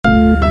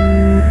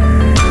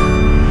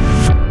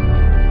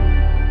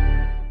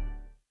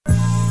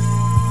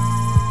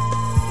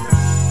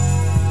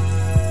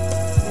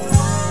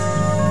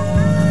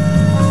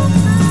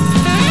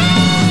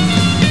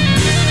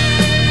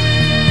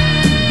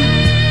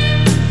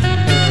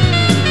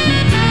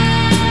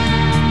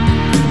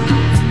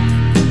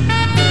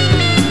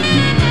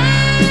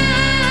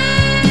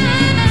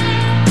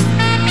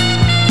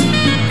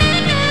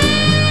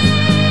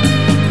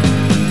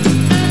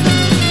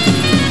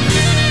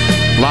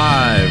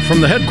from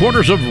the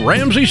headquarters of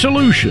Ramsey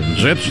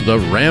Solutions, it's The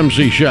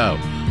Ramsey Show,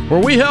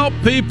 where we help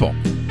people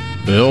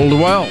build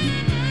wealth,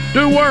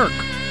 do work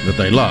that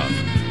they love,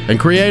 and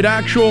create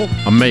actual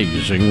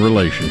amazing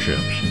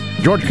relationships.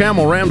 George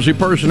Kamel, Ramsey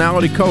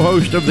personality,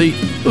 co-host of the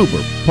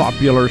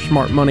uber-popular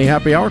Smart Money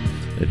Happy Hour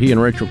that he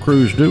and Rachel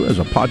Cruz do as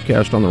a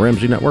podcast on the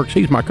Ramsey Networks.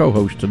 He's my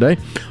co-host today.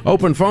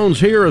 Open phones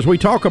here as we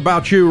talk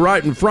about you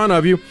right in front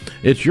of you.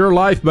 It's your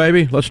life,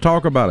 baby. Let's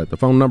talk about it. The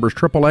phone number is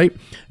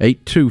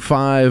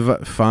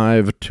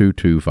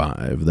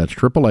 888-825-5225. That's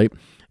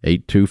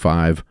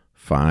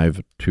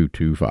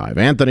 888-825-5225.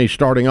 Anthony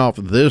starting off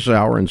this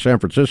hour in San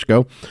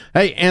Francisco.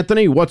 Hey,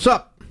 Anthony, what's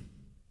up?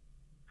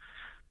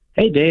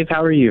 Hey, Dave,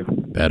 how are you?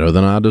 Better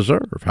than I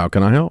deserve. How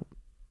can I help?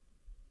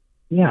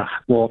 Yeah,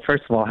 well,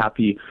 first of all,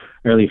 happy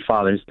early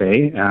Father's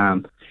Day.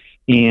 My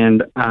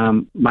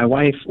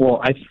wife,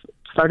 I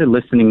started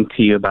listening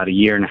to you about a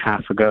year and a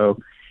half ago,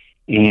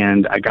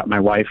 and I got my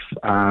wife,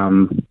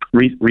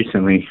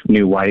 recently,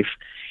 new wife,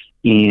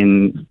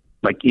 into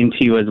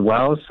you as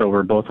well, so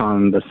we're both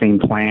on the same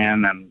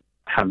plan and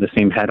have the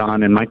same head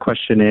on. And my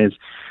question is,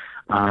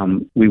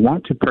 we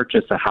want to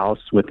purchase a house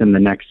within the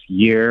next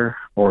year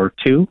or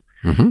two.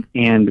 Mm-hmm.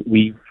 And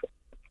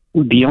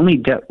the only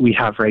debt we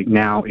have right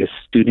now is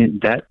student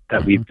debt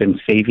that we've been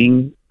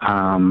saving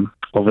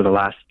over the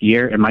last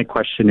year. And my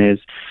question is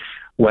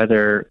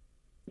whether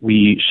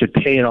we should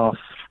pay it off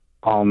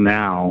all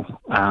now,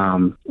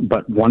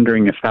 but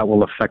wondering if that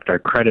will affect our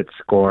credit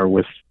score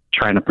with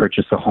trying to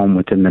purchase a home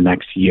within the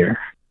next year.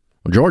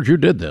 Well, George, you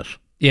did this.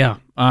 Yeah.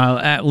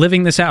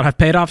 Living this out, I've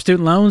paid off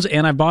student loans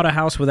and I bought a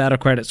house without a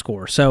credit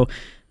score. So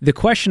the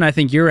question I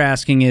think you're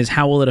asking is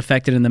how will it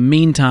affect it in the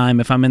meantime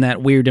if I'm in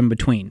that weird in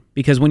between?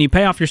 Because when you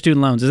pay off your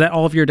student loans, is that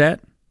all of your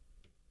debt?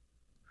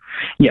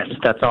 Yes,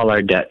 that's all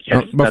our debt.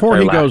 Yes, before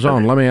he goes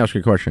on, let me ask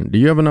you a question. Do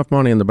you have enough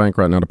money in the bank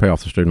right now to pay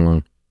off the student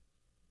loan?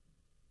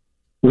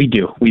 We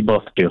do. We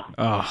both do.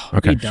 Oh,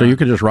 okay. So you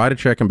could just write a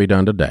check and be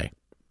done today.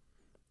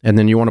 And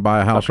then you want to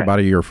buy a house about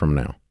a year from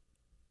now.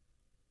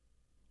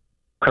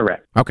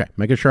 Correct. Okay.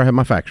 Making sure I have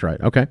my facts right.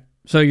 Okay.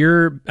 So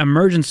your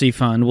emergency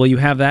fund, will you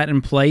have that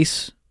in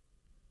place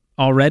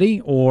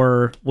already,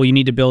 or will you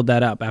need to build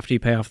that up after you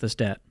pay off this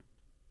debt?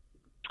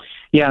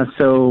 Yeah,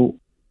 so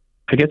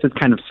I guess it's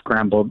kind of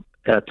scrambled.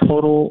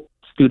 Total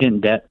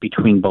student debt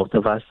between both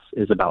of us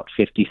is about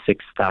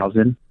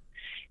 $56,000,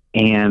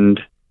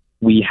 and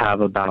we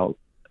have about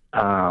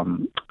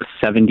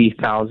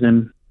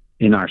 $70,000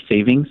 in our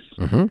savings.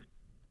 Mm-hmm.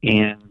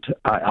 And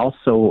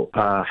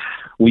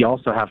we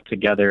also have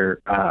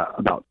together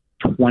about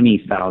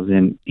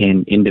 $20,000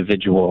 in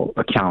individual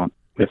account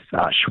with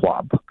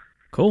Schwab.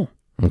 Cool.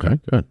 Okay,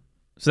 good.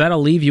 So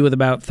that'll leave you with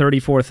about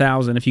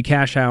 $34,000 if you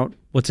cash out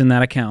what's in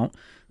that account.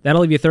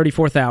 That'll leave you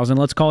 $34,000.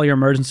 Let's call your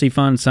emergency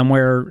fund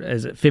somewhere,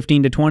 is it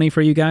 15 to 20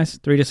 for you guys?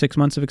 3 to 6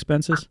 months of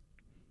expenses?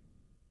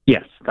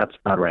 Yes, that's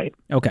about right.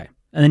 Okay.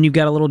 And then you've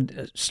got a little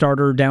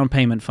starter down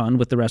payment fund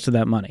with the rest of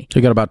that money. So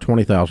you got about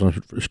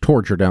 $20,000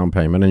 towards your down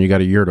payment, and you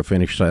got a year to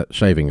finish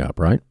saving up,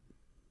 right?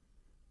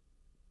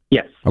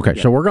 Yes. Okay,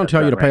 yes, so we're going to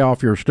tell you to pay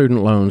off your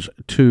student loans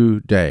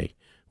today.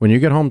 When you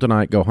get home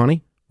tonight, go,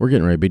 honey, we're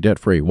getting ready to be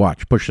debt-free.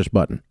 Watch, push this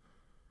button.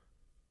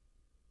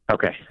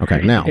 Okay.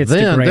 Okay, now,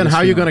 then how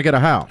are you going to get a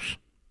house?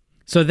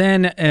 So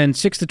then in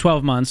 6 to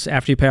 12 months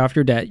after you pay off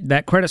your debt,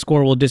 that credit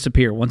score will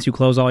disappear once you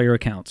close all your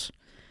accounts.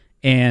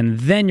 And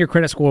then your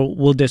credit score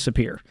will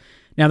disappear.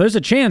 Now, there's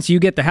a chance you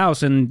get the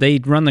house and they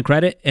run the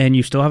credit and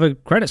you still have a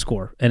credit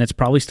score, and it's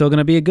probably still going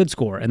to be a good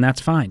score, and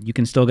that's fine. You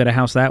can still get a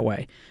house that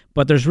way.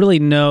 But there's really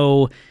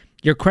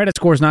your credit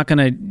score is not going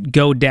to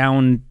go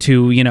down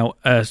to,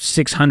 a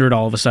 600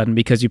 all of a sudden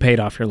because you paid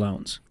off your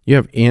loans. You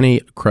have any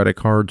credit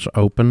cards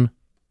open?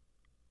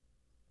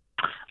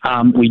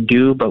 We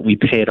do, but we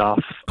pay it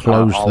off.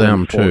 Close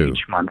them too.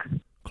 Each month.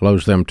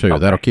 Close them too. Okay.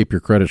 That'll keep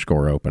your credit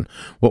score open.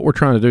 What we're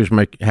trying to do is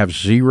have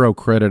zero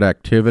credit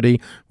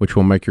activity, which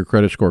will make your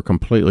credit score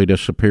completely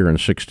disappear in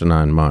 6 to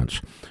 9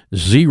 months.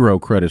 Zero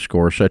credit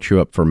score sets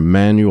you up for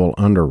manual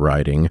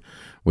underwriting,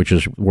 which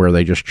is where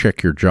they just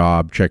check your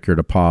job, check your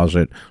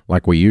deposit,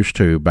 like we used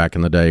to back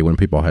in the day when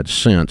people had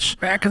sense.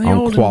 Back in the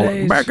olden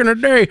days. Back in the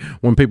day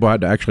when people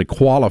had to actually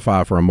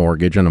qualify for a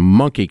mortgage, and a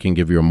monkey can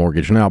give you a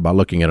mortgage now by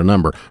looking at a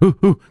number.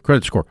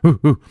 Credit score.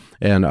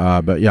 And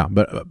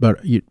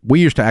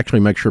we used to actually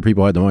make sure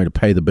people had the money to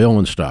pay the bill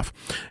and stuff.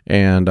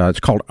 And it's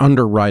called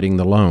underwriting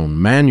the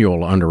loan.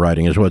 Manual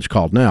underwriting is what it's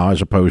called now,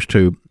 as opposed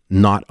to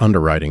not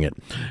underwriting it.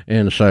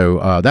 And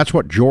so that's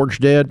what George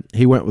did.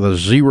 He went with a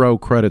zero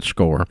credit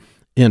score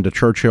into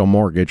Churchill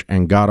Mortgage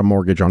and got a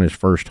mortgage on his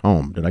first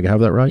home. Did I have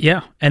that right?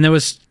 Yeah. And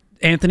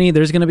Anthony,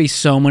 there's going to be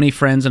so many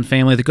friends and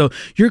family that go,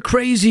 you're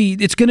crazy.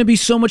 It's going to be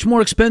so much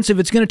more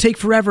expensive. It's going to take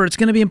forever. It's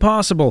going to be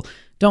impossible.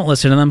 Don't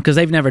listen to them because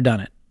they've never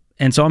done it.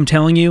 And so I'm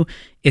telling you,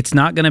 it's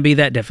not going to be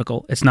that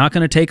difficult. It's not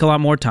going to take a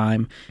lot more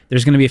time.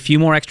 There's going to be a few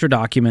more extra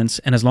documents.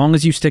 And as long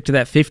as you stick to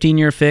that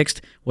 15-year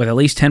fixed with at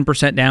least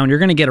 10% down, you're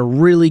going to get a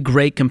really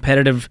great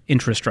competitive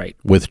interest rate.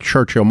 With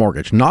Churchill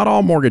Mortgage. Not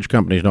all mortgage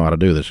companies know how to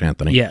do this,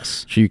 Anthony.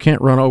 Yes. So you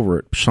can't run over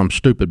at some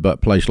stupid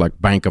butt place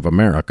like Bank of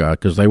America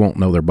because they won't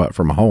know their butt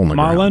from a hole in the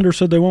ground. My lender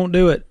said they won't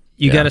do it.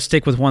 You got to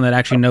stick with one that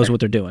actually knows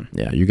what they're doing.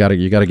 Yeah, you got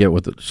to get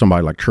with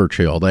somebody like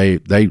Churchill. They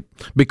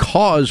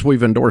because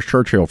we've endorsed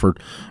Churchill for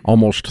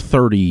almost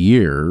 30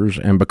 years,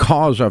 and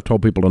because I've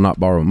told people to not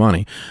borrow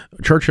money,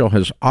 Churchill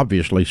has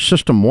obviously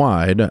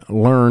system-wide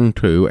learned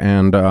to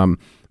and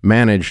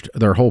managed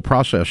their whole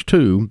process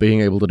to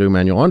being able to do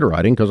manual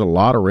underwriting because a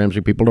lot of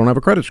Ramsey people don't have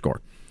a credit score.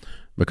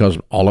 Because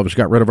all of us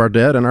got rid of our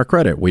debt and our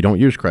credit. We don't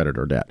use credit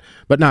or debt.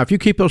 But now, if you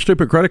keep those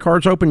stupid credit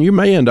cards open, you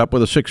may end up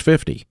with a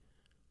 650.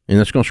 And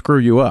that's going to screw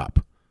you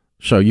up.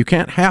 So you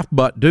can't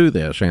half-butt do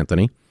this,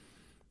 Anthony.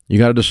 You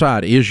got to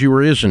decide, is you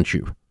or isn't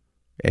you?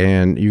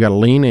 And you got to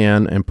lean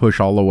in and push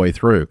all the way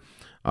through.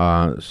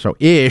 So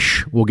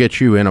ish will get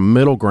you in a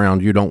middle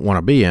ground you don't want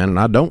to be in, and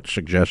I don't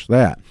suggest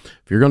that.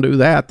 If you're going to do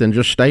that, then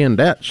just stay in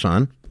debt,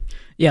 son.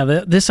 Yeah,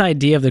 this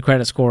idea of the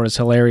credit score is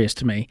hilarious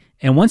to me.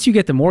 And once you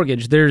get the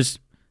mortgage, there's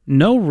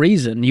no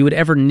reason you would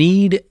ever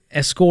need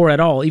a score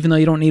at all, even though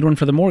you don't need one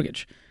for the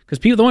mortgage. Because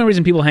the only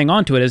reason people hang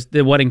on to it is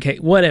the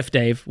what if,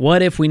 Dave?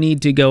 What if we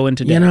need to go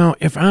into debt? You know,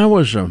 if I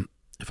was in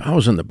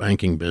the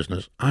banking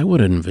business, I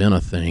would invent a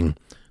thing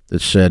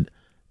that said,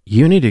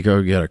 you need to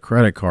go get a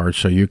credit card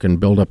so you can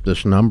build up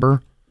this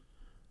number,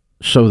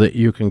 so that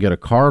you can get a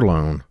car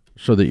loan,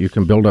 so that you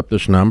can build up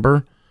this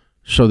number,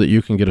 so that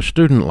you can get a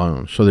student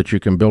loan, so that you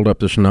can build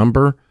up this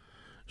number,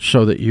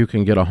 so that you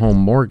can get a home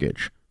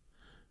mortgage.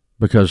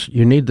 Because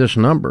you need this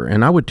number.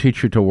 And I would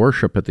teach you to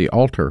worship at the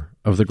altar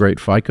of the great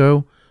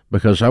FICO,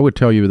 because I would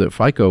tell you that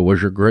FICO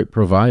was your great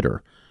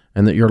provider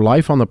and that your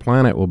life on the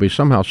planet will be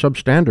somehow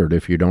substandard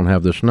if you don't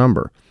have this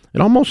number.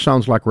 It almost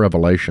sounds like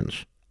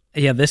Revelations.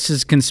 Yeah, this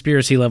is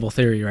conspiracy level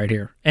theory right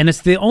here. And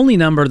it's the only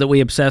number that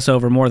we obsess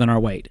over more than our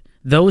weight.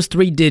 Those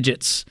 3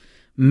 digits,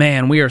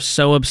 man, we are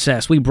so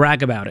obsessed. We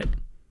brag about it.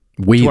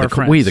 We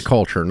the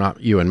culture, not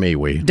you and me,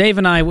 we. Dave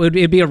and I,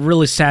 it'd be a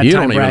really sad you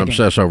time bragging. You don't even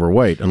obsess over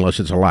weight unless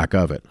it's a lack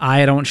of it.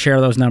 I don't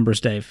share those numbers,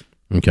 Dave.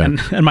 Okay.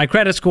 And my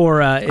credit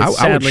score is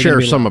I would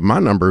share some of my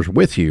numbers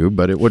with you,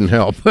 but it wouldn't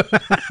help.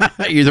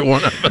 Either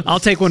one of us. I'll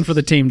take one for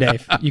the team,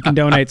 Dave. You can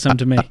donate some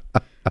to me.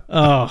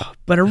 Oh,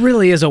 but it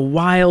really is a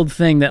wild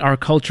thing that our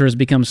culture has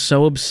become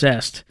so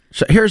obsessed.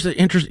 So here's the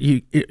interest.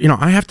 You know,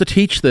 I have to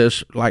teach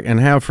this, and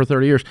have for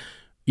 30 years.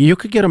 You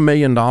could get $1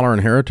 million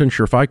inheritance.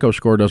 Your FICO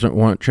score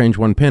doesn't change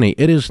one penny.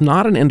 It is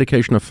not an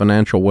indication of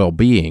financial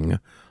well-being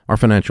or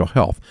financial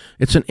health.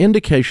 It's an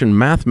indication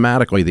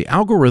mathematically. The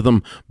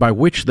algorithm by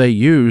which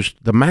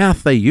the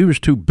math they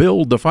used to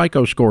build the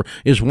FICO score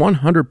is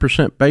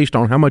 100% based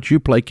on how much you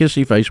play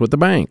kissy face with the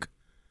bank.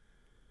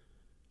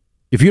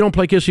 If you don't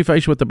play kissy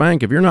face with the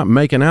bank, if you're not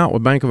making out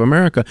with Bank of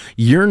America,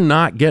 you're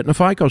not getting a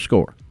FICO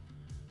score.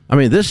 I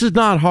mean, this is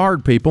not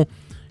hard, people.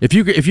 If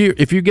you get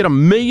 $1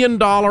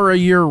 million a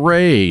year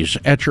raise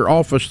at your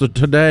office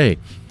today,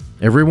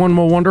 everyone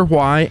will wonder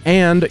why,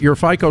 and your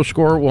FICO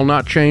score will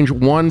not change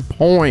 1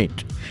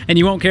 point. And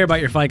you won't care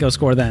about your FICO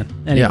score then.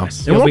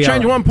 Anyways, it won't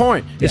change 1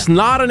 point. Yeah. It's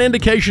not an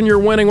indication you're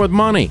winning with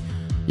money.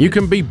 You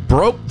can be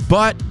broke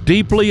but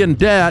deeply in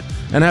debt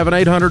and have an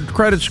 800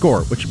 credit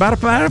score, which, matter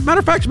of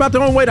fact, is about the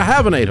only way to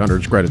have an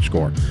 800 credit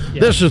score. Yeah.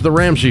 This is The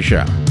Ramsey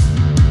Show.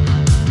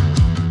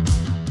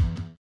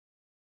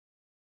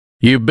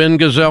 You've been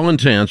gazelle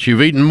intense.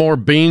 You've eaten more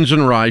beans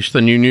and rice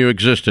than you knew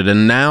existed,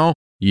 and now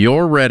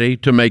you're ready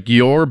to make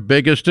your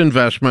biggest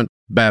investment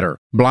better.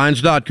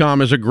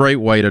 Blinds.com is a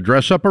great way to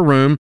dress up a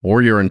room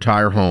or your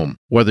entire home.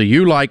 Whether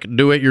you like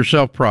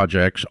do-it-yourself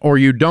projects or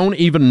you don't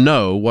even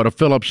know what a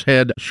Phillips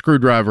head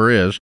screwdriver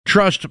is,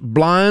 trust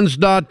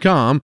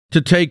Blinds.com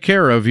to take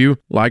care of you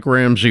like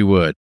Ramsey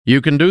would. You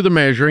can do the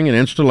measuring and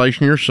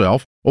installation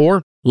yourself,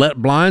 or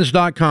let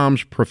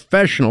Blinds.com's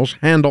professionals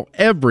handle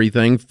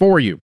everything for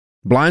you.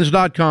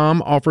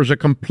 Blinds.com offers a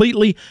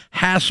completely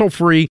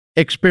hassle-free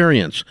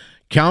experience.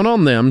 Count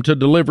on them to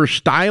deliver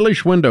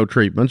stylish window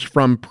treatments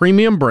from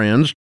premium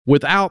brands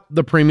without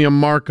the premium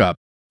markup.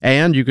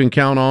 And you can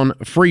count on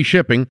free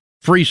shipping,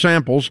 free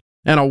samples,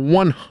 and a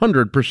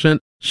 100%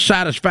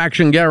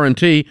 satisfaction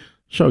guarantee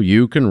so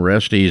you can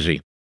rest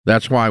easy.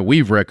 That's why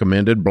we've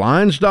recommended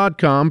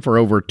Blinds.com for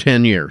over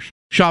 10 years.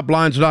 Shop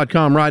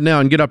Blinds.com right now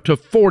and get up to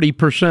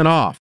 40%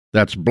 off.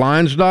 That's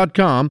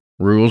Blinds.com.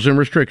 Rules and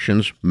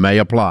restrictions may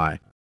apply.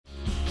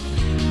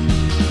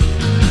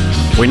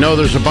 We know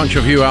there's a bunch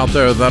of you out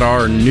there that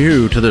are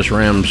new to this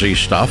Ramsey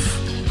stuff.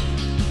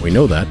 We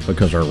know that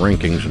because our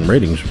rankings and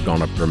ratings have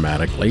gone up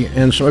dramatically.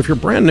 And so if you're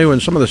brand new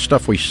and some of the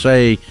stuff we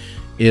say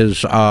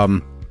is, it's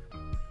kind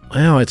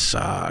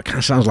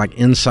of sounds like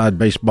inside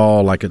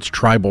baseball, like it's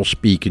tribal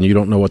speak and you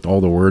don't know what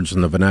all the words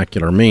in the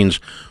vernacular means,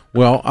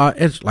 Well,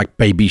 it's like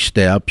baby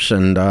steps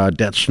and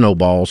debt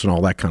snowballs and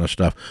all that kind of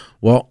stuff.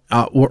 Well,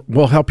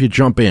 we'll help you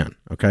jump in,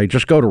 okay?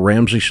 Just go to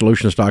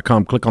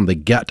RamseySolutions.com, click on the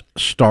Get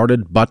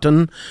Started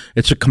button.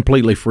 It's a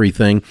completely free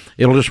thing.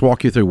 It'll just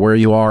walk you through where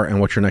you are and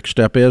what your next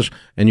step is,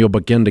 and you'll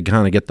begin to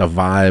kind of get the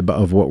vibe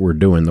of what we're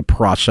doing, the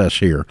process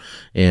here.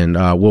 And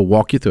we'll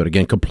walk you through it.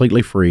 Again,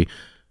 completely free.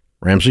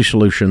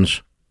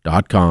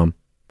 RamseySolutions.com,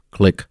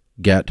 click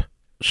Get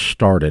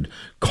Started.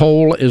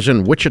 Cole is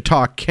in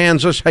Wichita,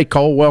 Kansas. Hey,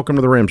 Cole, welcome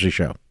to the Ramsey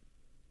Show.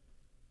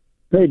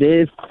 Hey,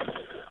 Dave.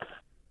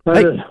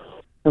 Hey.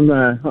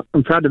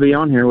 I'm proud to be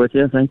on here with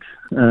you. Thanks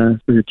for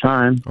your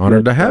time.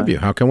 Honored to have you.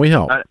 How can we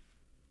help?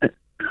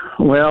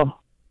 Well,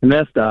 I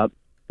messed up.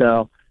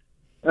 So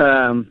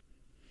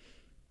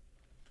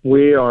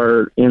we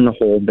are in the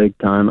hole big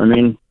time. I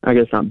mean, I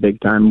guess not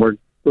big time. We're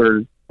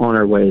on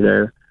our way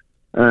there.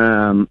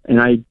 And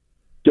I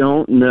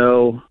don't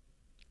know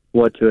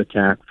what to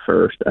attack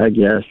first, I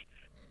guess.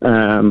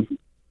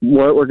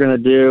 What we're going to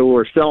do,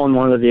 we're selling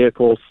one of the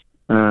vehicles.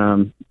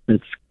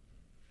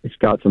 It's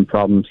got some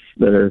problems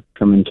that are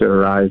coming to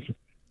arise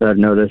that I've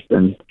noticed,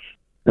 and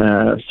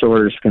so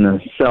we're just going to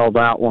sell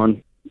that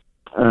one.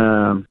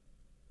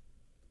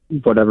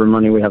 Whatever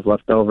money we have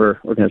left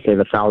over, we're going to save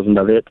 $1,000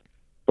 of it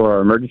for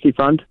our emergency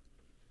fund,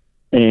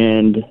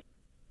 and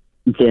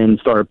then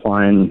start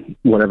applying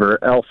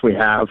whatever else we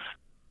have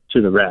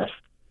to the rest.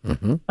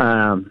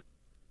 Mm-hmm.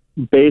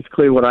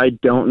 Basically, what I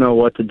don't know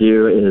what to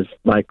do is,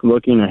 like,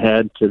 looking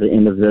ahead to the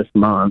end of this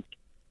month,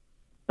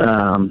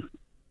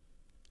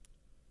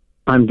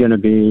 I'm going to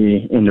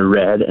be in the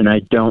red, and I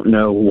don't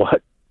know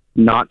what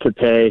not to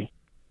pay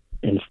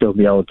and still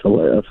be able to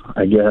live,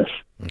 I guess.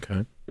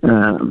 Okay.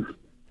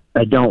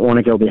 I don't want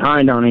to go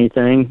behind on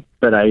anything,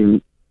 but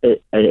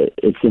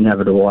it's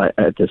inevitable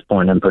at this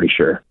point, I'm pretty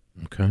sure.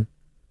 Okay.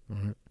 All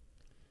right.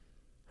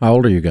 How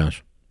old are you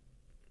guys?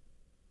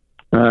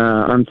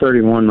 I'm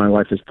 31. My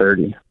wife is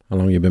 30. How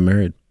long have you been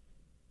married?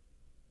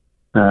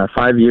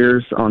 5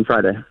 years on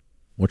Friday.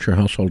 What's your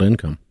household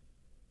income?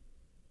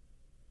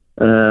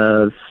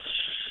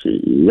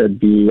 It'd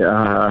be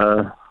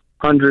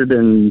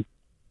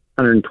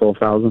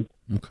 112,000.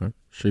 Okay.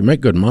 So you make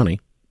good money.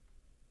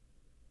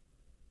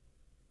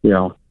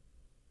 Yeah.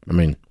 I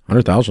mean,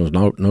 100,000 is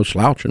no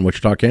slouch in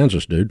Wichita,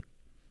 Kansas, dude.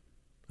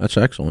 That's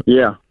excellent.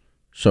 Yeah.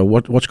 So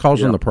what's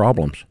causing the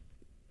problems?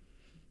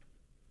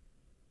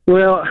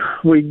 Well,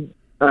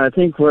 I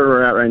think where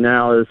we're at right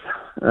now is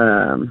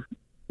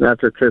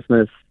after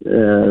Christmas,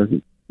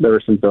 there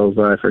were some bills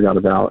that I forgot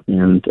about,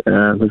 and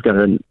we've got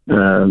an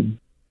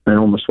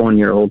almost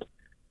 1-year-old,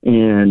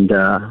 and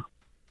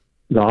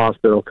the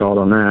hospital called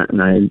on that,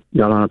 and I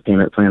got on a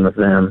payment plan with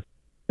them,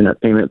 and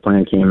that payment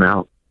plan came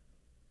out,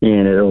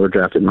 and it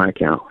overdrafted my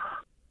account.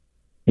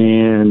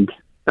 And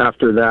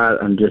after that,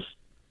 I'm just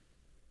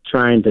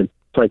trying to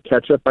play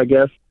catch up, I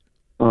guess,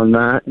 on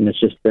that, and it's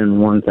just been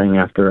one thing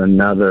after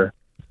another.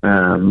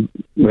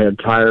 We had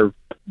tire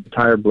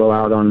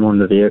blowout on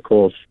one of the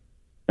vehicles.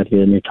 I had to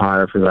get a new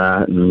tire for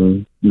that,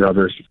 and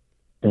rubber's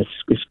it's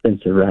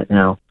expensive right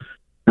now.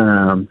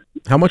 How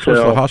much was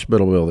the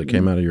hospital bill that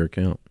came out of your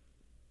account?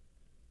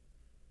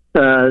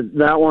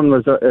 That one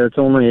was it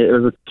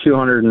was a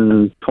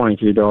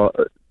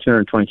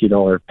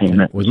 $222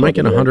 payment. With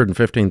making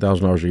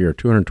 $115,000 a year,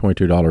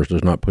 $222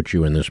 does not put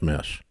you in this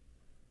mess.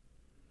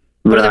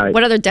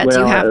 What other debts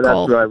do you have,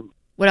 Cole?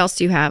 What else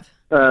do you have?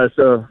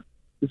 So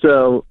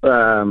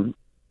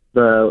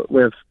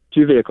we have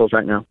 2 vehicles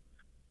right now.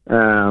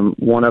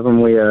 One of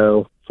them we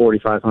owe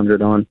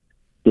 $4,500 on.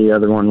 The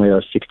other one we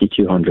owe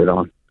 $6,200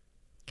 on.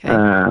 Okay.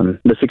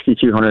 The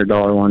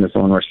 $6,200 one is the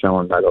one we're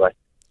selling, by the way.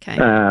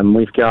 Okay.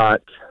 We've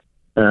got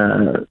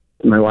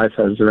my wife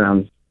has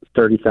around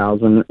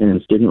 $30,000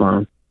 in student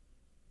loan.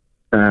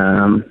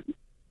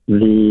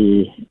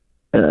 The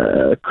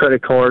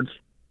credit cards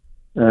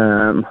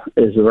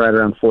is right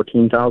around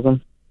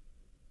 $14,000.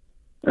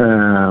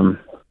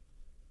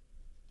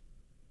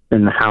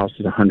 And the house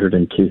is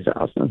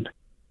 $102,000.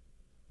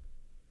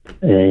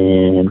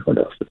 And what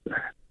else is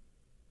there?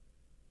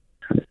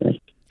 I'm trying to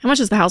think. How much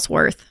is the house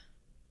worth?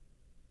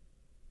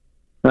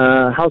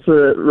 House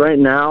right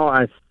now,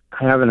 I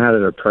haven't had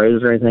it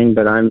appraised or anything,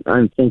 but I'm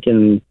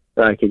thinking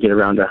that I could get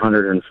around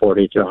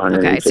 140 to 100.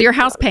 Okay, so your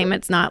house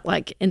payment's not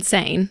like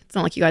insane. It's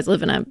not like you guys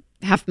live in a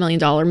 $500,000,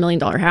 $1 million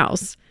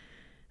house.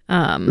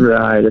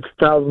 Right, it's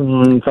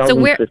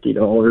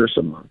 $1,050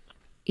 a month.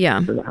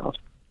 Yeah. For the house.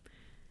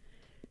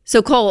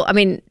 So Cole, I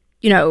mean,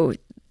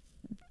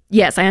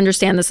 yes, I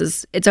understand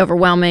it's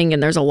overwhelming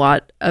and there's a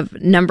lot of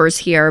numbers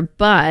here,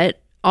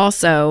 but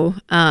also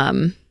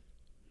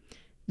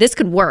this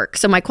could work.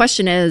 So my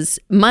question is,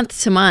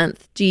 month to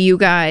month,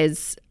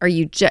 is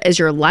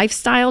your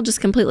lifestyle just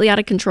completely out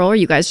of control? Are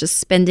you guys just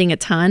spending a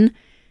ton?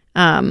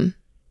 No.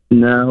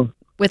 No.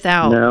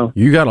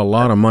 You got a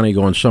lot of money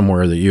going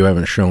somewhere that you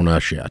haven't shown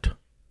us yet.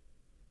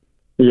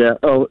 Yeah.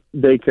 Oh,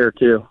 daycare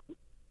too.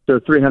 So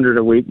 $300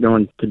 a week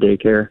going to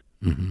daycare.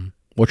 Mm-hmm.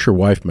 What's your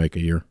wife make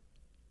a year?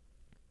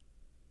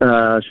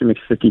 She makes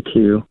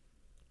 $52.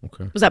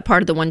 Okay. Was that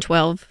part of the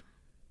 112?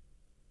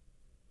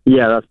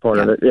 Yeah, that's part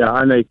of it. Yeah,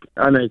 I make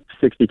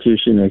 62.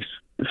 She makes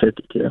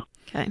 52.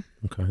 Okay.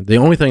 The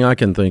only thing I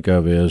can think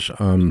of is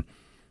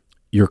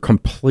you're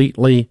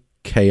completely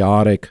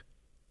chaotic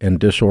and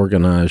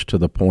disorganized to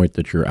the point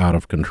that you're out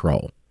of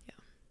control. Yeah.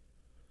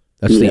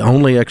 That's the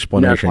only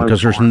explanation,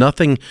 because there's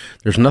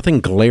nothing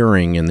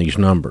glaring in these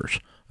numbers.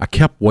 I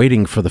kept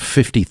waiting for the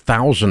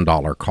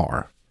 $50,000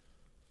 car,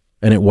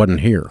 and it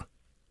wasn't here.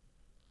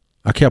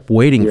 I kept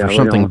waiting for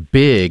something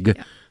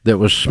big that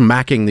was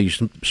smacking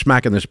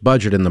this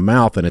budget in the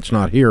mouth, and it's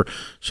not here.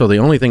 So the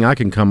only thing I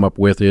can come up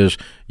with is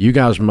you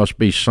guys must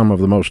be some of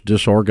the most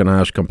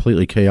disorganized,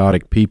 completely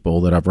chaotic people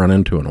that I've run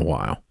into in a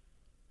while.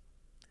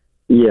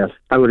 Yes,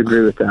 I would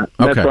agree with that.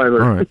 That's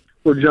why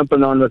we're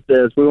jumping on with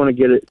this. We want to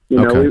get it.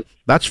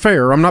 That's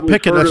fair. I'm not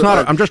picking. That's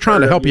not. I'm just trying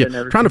to help you,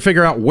 trying to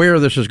figure out where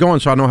this is going,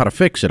 so I know how to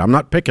fix it. I'm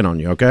not picking on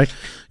you, okay?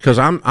 Because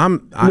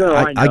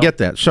I get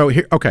that. So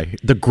here, okay,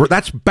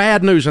 that's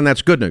bad news and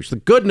that's good news. The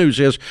good news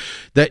is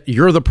that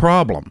you're the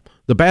problem.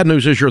 The bad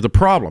news is you're the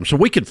problem. So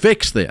we could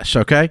fix this,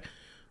 okay,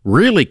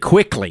 really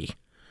quickly.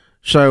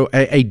 So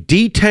a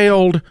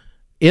detailed,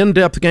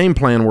 in-depth game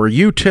plan where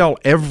you tell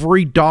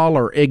every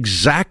dollar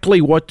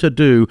exactly what to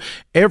do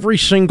every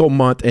single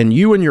month, and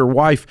you and your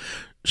wife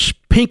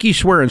pinky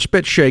swear and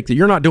spit shake that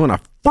you're not doing a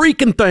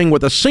freaking thing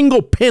with a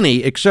single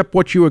penny except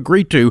what you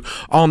agreed to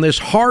on this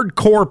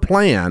hardcore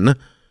plan,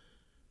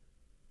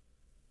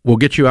 will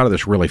get you out of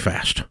this really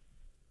fast.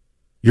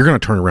 You're going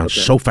to turn around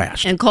so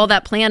fast. And Cole,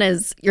 that plan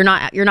is you're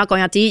not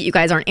going out to eat. You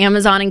guys aren't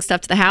Amazoning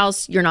stuff to the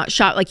house. You're not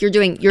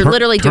you're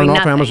literally doing nothing. Turn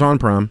off Amazon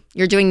Prime.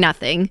 You're doing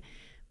nothing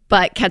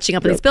but catching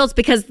up with these bills,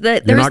 because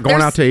you're not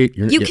going out to eat.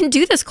 You can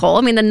do this, Cole.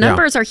 I mean, the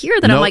numbers are here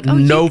that I'm like,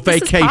 no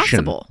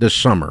vacation this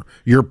summer.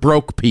 You're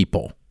broke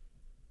people.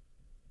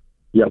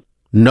 Yep.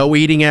 No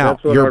eating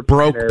out. You're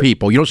broke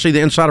people. You don't see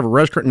the inside of a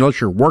restaurant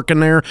unless you're working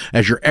there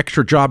as your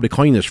extra job to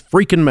clean this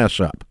freaking mess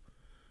up.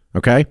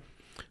 Okay?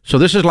 So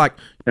this is like,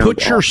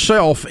 put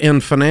yourself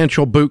in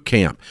financial boot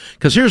camp.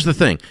 Because here's the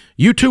thing.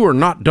 You two are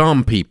not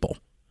dumb people.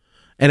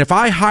 And if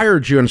I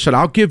hired you and said,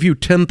 I'll give you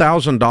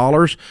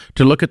 $10,000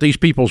 to look at these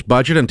people's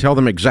budget and tell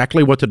them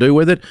exactly what to do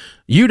with it,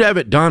 you'd have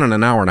it done in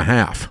an hour and a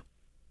half.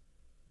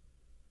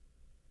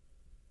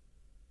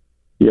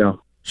 Yeah.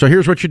 So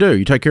here's what you do.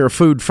 You take care of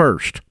food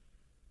first.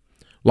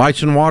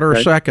 Lights and water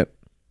second.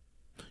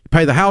 You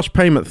pay the house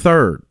payment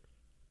third.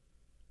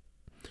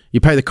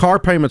 You pay the car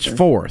payments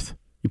fourth.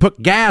 You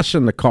put gas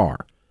in the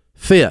car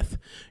fifth.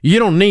 You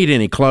don't need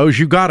any clothes.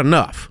 You got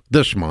enough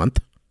this month.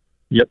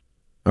 Yep.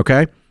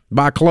 Okay?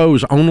 Buy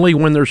clothes only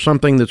when there's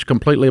something that's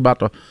completely about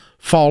to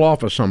fall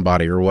off of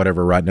somebody or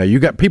whatever right now.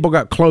 People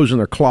got clothes in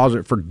their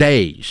closet for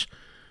days.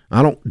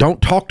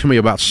 Don't talk to me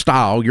about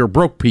style. You're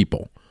broke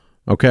people.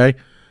 Okay?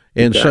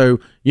 And so,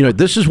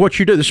 this is what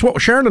you do. This is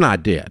what Sharon and I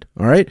did.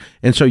 All right?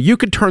 And so you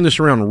could turn this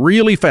around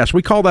really fast.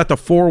 We call that the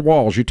four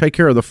walls. You take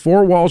care of the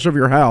four walls of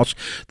your house,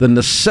 the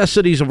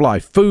necessities of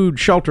life: food,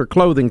 shelter,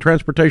 clothing,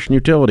 transportation,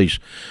 utilities,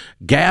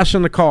 gas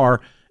in the car,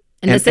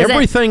 and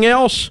everything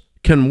else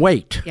can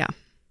wait. Yeah.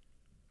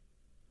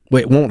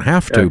 Well, it won't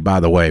have to, by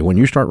the way. When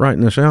you start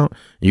writing this out,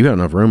 you got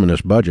enough room in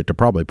this budget to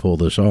probably pull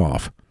this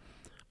off.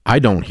 I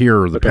don't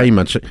hear the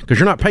payments, because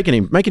you're not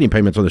making any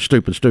payments on the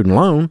stupid student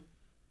loan.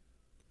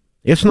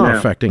 It's not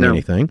affecting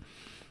anything.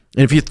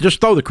 And if you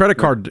just throw the credit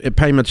card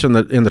payments in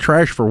the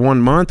trash for 1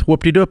 month,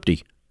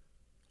 whoopty-doopty.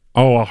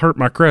 Oh, I'll hurt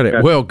my credit.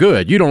 Yeah. Well,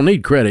 good. You don't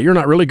need credit. You're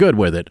not really good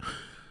with it.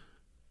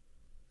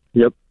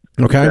 Yep.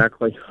 Okay.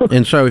 Exactly.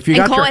 And so if you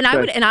got Cole,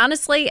 and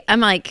honestly,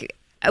 I'm like,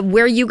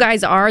 where you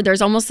guys are,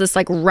 there's almost this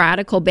like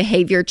radical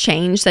behavior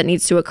change that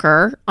needs to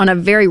occur on a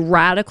very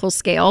radical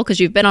scale, because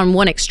you've been on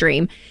one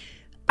extreme.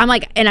 I'm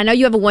like, and I know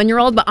you have a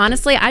 1-year-old, but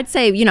honestly, I'd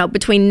say,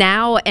 between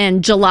now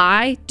and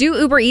July, do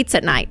Uber Eats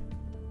at night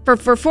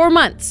for 4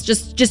 months.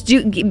 Just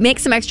make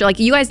some extra. Like,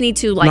 you guys need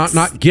to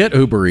not get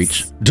Uber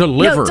Eats,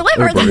 deliver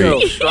Uber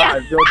Eats.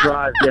 Drive.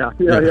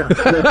 Yeah.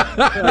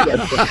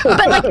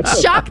 But like,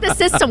 shock the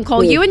system,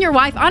 Cole. You and your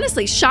wife,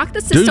 honestly, shock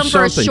the system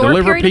for a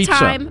short period of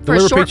time. For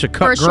a short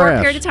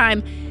period of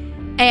time.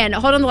 And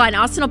hold on the line.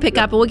 Austin will pick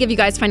up, and we'll give you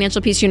guys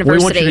Financial Peace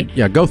University. We want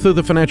you to, go through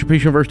the Financial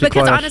Peace University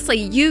class. Because honestly,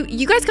 you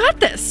guys got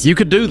this. You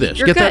could do this.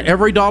 Get that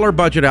every dollar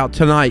budget out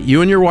tonight.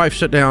 You and your wife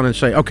sit down and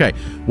say, okay,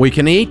 we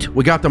can eat.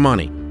 We got the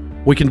money.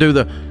 We can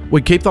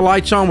keep the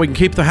lights on. We can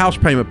keep the house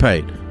payment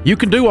paid. You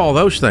can do all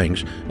those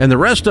things. And the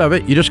rest of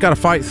it, you just got to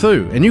fight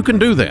through. And you can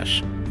do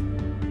this.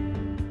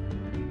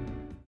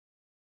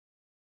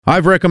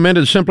 I've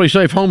recommended Simply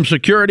Safe Home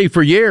Security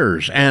for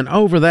years, and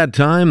over that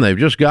time, they've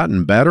just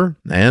gotten better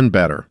and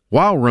better,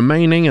 while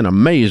remaining an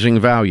amazing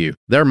value.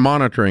 Their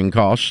monitoring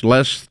costs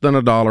less than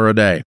 $1 a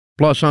day.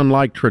 Plus,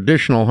 unlike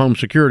traditional home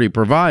security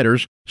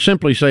providers,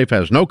 Simply Safe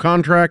has no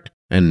contract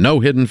and no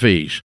hidden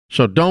fees.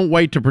 So don't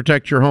wait to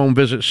protect your home.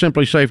 Visit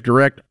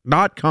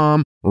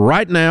simplysafedirect.com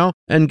right now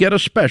and get a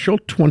special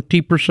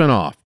 20%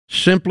 off.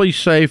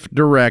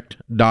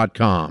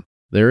 simplysafedirect.com.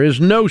 There is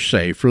no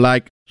safe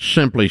like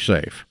Simply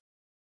Safe.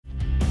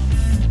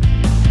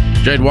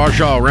 Jade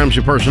Warshaw,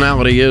 Ramsey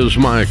Personality, is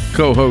my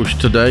co-host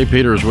today.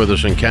 Peter is with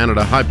us in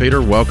Canada. Hi, Peter.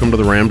 Welcome to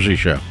the Ramsey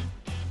Show.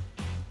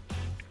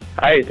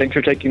 Hi, thanks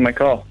for taking my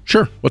call.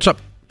 Sure. What's up?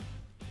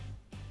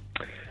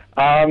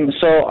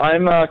 So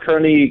I'm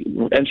currently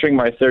entering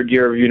my third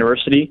year of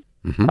university.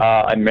 Mm-hmm.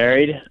 I'm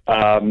married.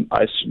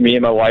 Me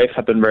and my wife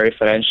have been very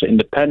financially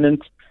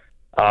independent.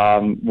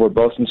 We're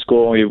both in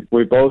school.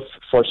 We both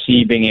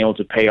foresee being able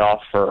to pay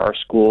off for our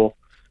school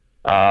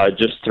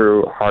just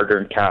through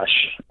hard-earned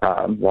cash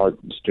while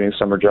just doing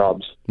summer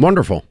jobs.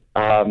 Wonderful.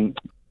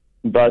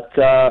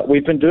 But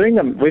we've been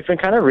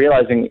kind of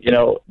realizing,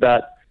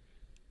 that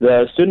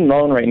the student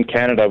loan rate in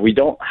Canada, we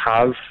don't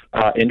have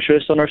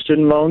interest on our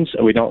student loans,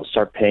 and we don't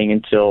start paying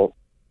until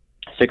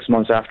 6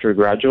 months after we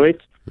graduate.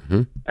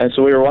 Mm-hmm. And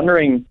so we were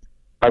wondering,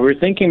 we were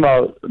thinking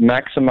about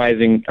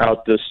maximizing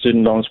out the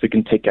student loans we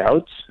can take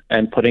out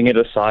and putting it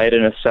aside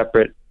in a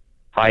separate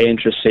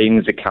high-interest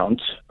savings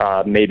account,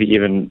 maybe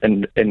even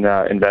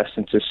invest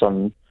into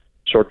some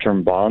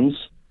short-term bonds.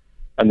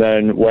 And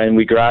then when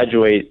we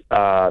graduate,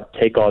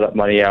 take all that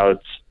money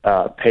out,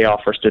 pay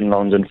off our student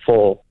loans in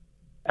full,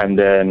 and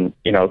then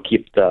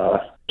keep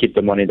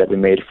the money that we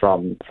made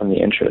from the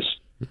interest.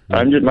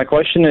 Mm-hmm. My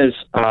question is,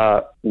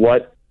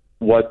 what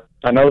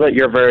I know that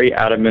you're very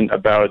adamant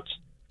about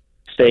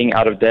staying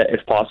out of debt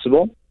if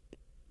possible.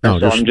 No,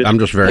 so I'm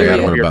just very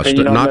adamant about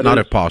not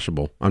is. if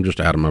possible. I'm just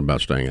adamant about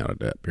staying out of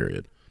debt.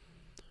 Period.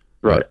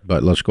 Right.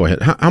 But let's go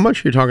ahead. How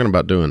much are you talking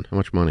about doing? How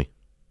much money?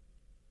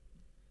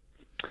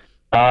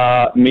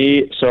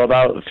 So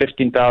about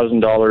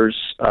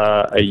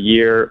 $15,000 a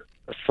year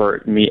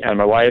for me and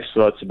my wife.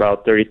 So that's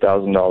about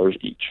 $30,000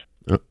 each.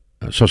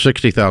 So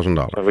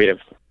 $60,000. So we have.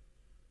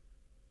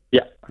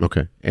 Yeah.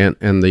 Okay.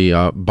 And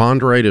the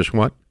bond rate is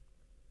what?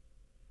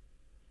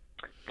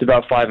 It's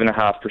about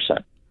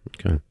 5.5%.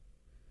 Okay.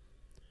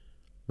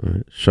 All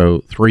right. So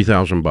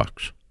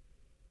 $3,000.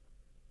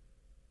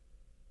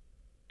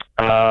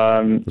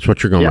 That's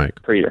what you're going to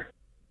make per year.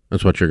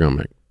 That's what you're going to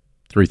make.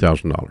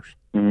 $3,000.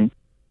 Mm-hmm.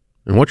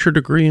 And what's your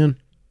degree in?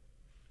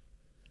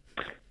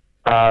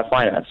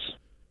 Finance.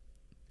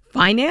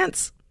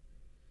 Finance?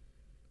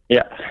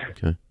 Yeah.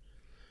 Okay.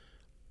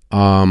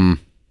 And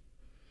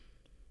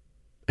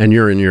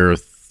you're in your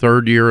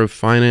third year of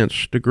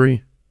finance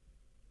degree?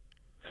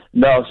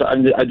 No, so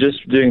I'm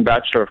just doing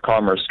Bachelor of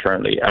Commerce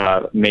currently,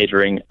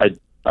 majoring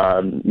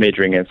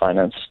in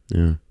finance.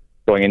 Yeah.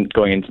 Going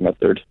into my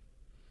third.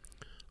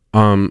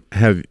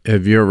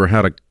 Have you ever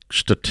had a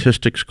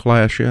statistics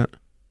class yet?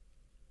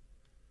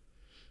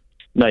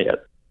 Not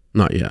yet.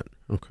 Not yet.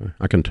 Okay,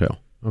 I can tell.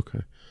 Okay.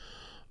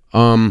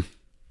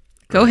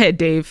 Go ahead,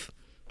 Dave.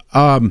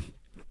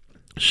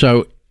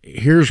 So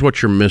here's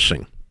what you're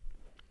missing.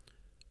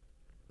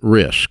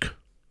 Risk.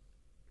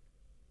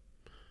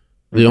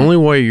 The only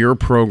way your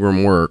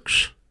program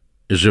works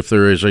is if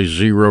there is a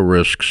zero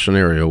risk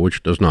scenario,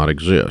 which does not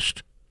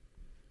exist.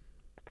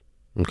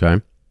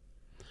 Okay?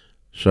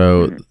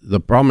 So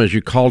the problem is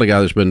you called a guy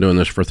that's been doing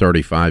this for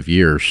 35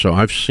 years. So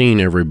I've seen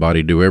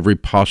everybody do every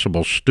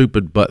possible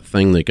stupid butt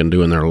thing they can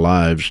do in their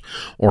lives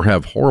or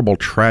have horrible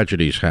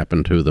tragedies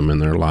happen to them in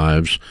their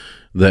lives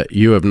that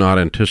you have not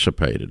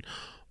anticipated.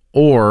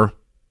 Or,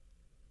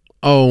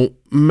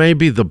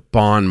 maybe the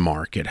bond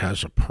market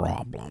has a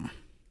problem.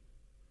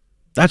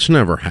 That's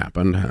never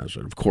happened, has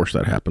it? Of course,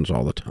 that happens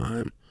all the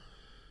time.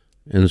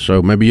 And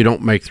so maybe you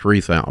don't make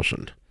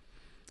 $3,000.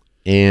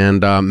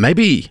 And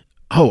maybe...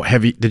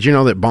 did you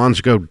know that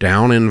bonds go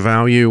down in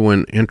value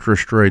when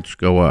interest rates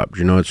go up? Do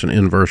you know it's an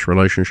inverse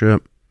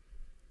relationship?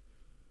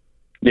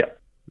 Yeah.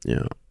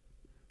 Yeah.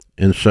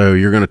 And so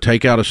you're going to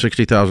take out a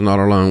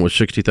 $60,000 loan with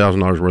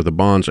 $60,000 worth of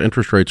bonds.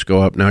 Interest rates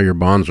go up. Now your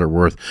bonds are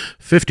worth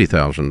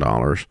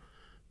 $50,000,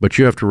 but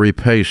you have to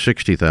repay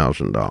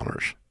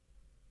 $60,000.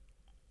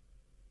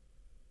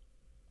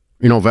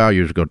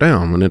 Values go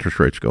down when interest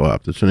rates go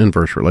up. It's an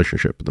inverse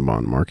relationship with the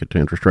bond market to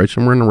interest rates,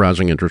 and we're in a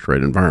rising interest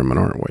rate environment,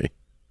 aren't we?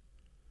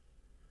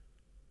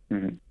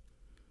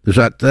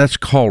 Mm-hmm. That's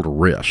called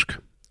risk.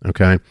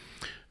 Okay,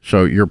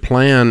 so your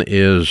plan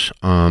is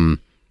not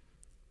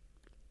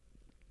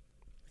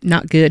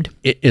good.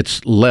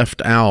 It's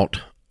left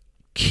out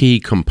key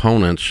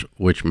components,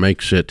 which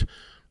makes it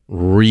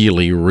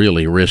really,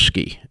 really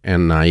risky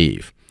and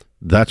naive.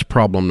 That's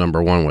problem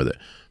number one with it.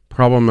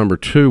 Problem number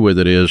two with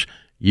it is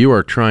you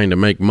are trying to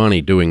make money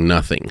doing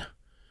nothing.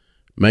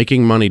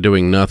 Making money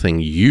doing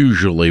nothing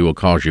usually will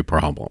cause you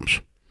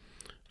problems.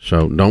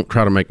 So don't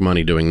try to make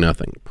money doing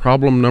nothing.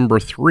 Problem number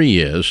three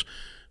is,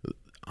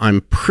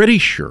 I'm pretty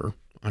sure,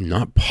 I'm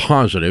not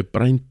positive,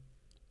 but I'm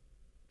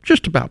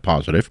just about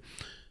positive,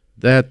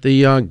 that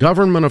the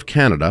government of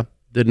Canada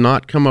did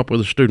not come up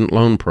with a student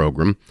loan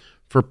program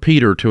for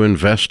Peter to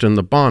invest in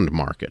the bond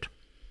market,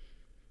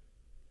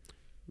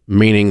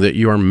 meaning that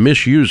you are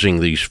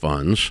misusing these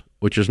funds,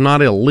 which is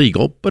not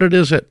illegal, but it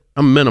is at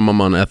a minimum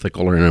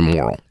unethical and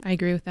immoral. I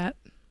agree with that.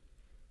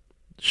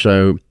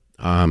 So,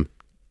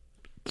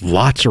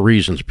 lots of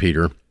reasons,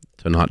 Peter,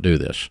 to not do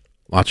this.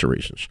 Lots of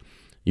reasons.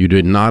 You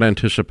did not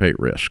anticipate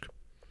risk.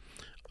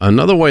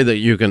 Another way that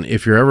you can,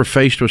 if you're ever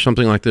faced with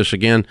something like this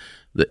again,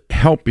 that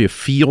help you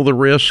feel the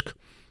risk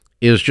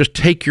is just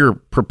take your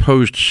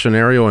proposed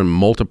scenario and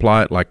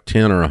multiply it like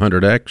 10 or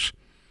 100x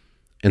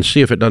and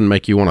see if it doesn't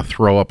make you want to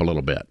throw up a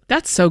little bit.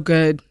 That's so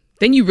good.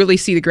 Then you really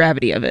see the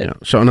gravity of it. Yeah.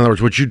 So in other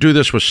words, would you do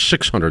this with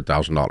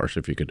 $600,000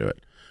 if you could do it?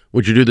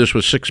 Would you do this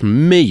with $6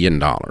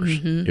 million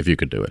if you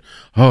could do it?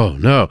 Oh,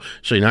 no.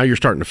 See, now you're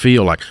starting to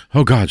feel like,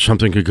 oh, God,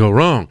 something could go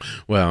wrong.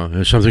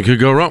 Well, something could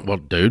go wrong. Well,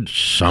 dude,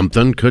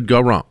 something could go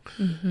wrong.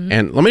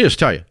 And let me just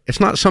tell you, it's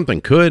not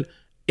something could.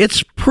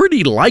 It's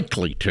pretty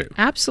likely to.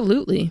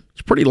 Absolutely.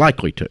 It's pretty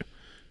likely to.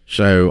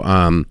 So,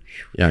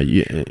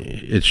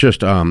 it's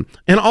just, and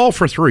all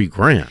for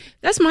 $3,000.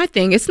 That's my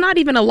thing. It's not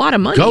even a lot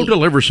of money. Go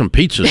deliver some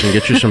pizzas and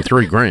get you some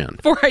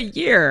 $3,000 for a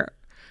year.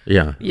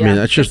 Yeah. Yeah, I mean,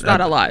 that's just it's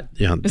not a lot.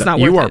 Yeah. It's not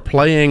you worth are it.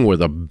 playing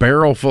with a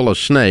barrel full of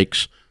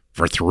snakes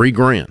for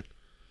 $3,000,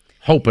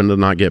 hoping to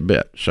not get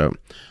bit. So,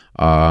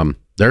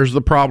 there's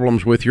the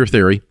problems with your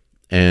theory,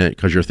 and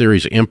because your theory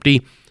is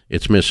empty,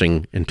 it's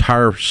missing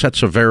entire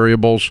sets of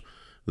variables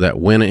that,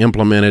 when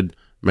implemented,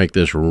 make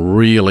this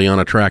really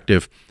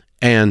unattractive.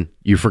 And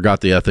you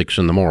forgot the ethics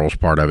and the morals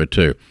part of it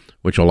too,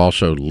 which will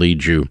also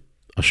lead you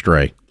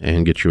astray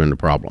and get you into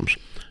problems.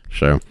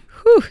 So,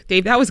 Whew,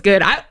 Dave, that was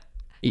good. I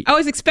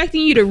was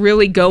expecting you to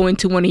really go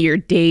into one of your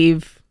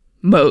Dave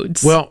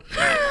modes. well,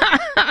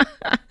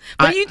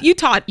 but you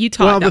taught.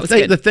 well, That was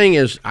good. the thing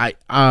is, it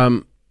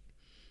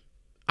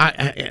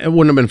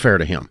wouldn't have been fair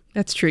to him.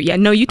 That's true. Yeah,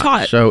 no, you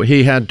taught. So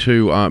he had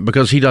to,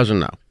 because he doesn't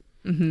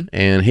know.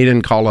 And he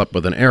didn't call up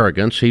with an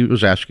arrogance. He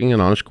was asking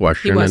an honest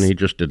question, and he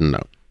just didn't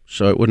know.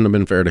 So it wouldn't have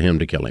been fair to him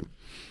to kill him.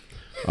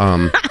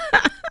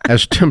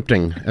 As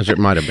tempting as it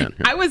might have been.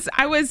 I was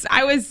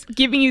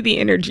giving you the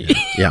energy.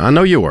 Yeah, I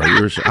know you were.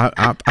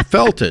 I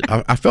felt it.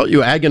 I felt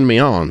you egging me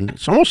on.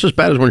 It's almost as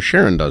bad as when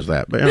Sharon does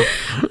that. But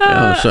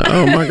so,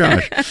 oh my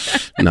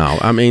gosh. No,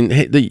 I mean,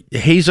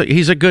 he's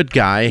a good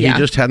guy. Yeah. He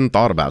just hadn't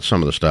thought about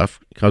some of the stuff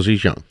because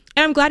he's young.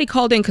 And I'm glad he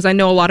called in because I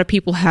know a lot of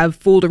people have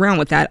fooled around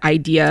with that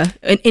idea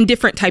in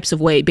different types of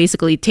way,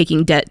 basically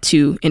taking debt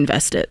to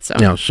invest it. So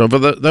Yeah, so for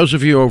those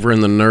of you over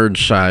in the nerd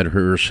side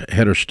whose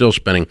head are still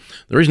spinning,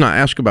 the reason I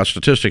ask about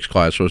statistics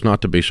class was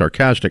not to be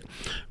sarcastic,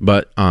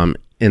 but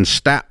in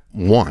Stat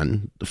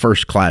 1, the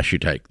first class you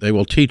take, they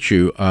will teach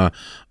you a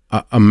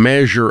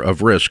measure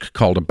of risk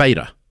called a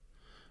beta.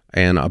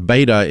 And a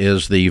beta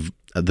is the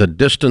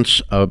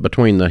distance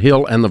between the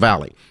hill and the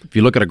valley. If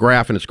you look at a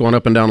graph and it's going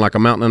up and down like a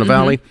mountain and a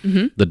valley,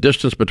 the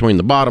distance between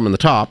the bottom and the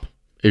top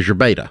is your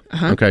beta.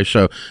 Okay,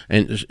 so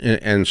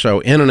and so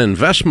in an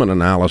investment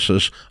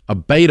analysis, a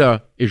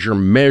beta is your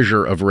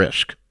measure of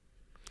risk.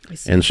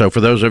 And so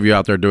for those of you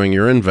out there doing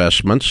your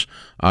investments,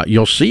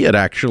 you'll see it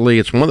actually.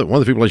 It's one of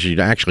the few places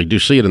you actually do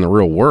see it in the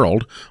real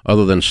world,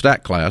 other than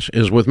stat class,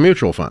 is with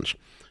mutual funds.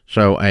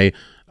 So in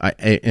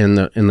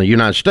the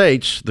United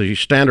States, the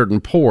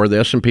Standard & Poor, the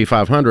S&P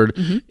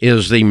 500,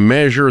 is the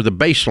measure, the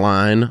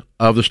baseline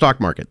of the stock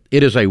market.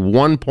 It is a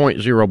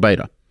 1.0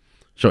 beta.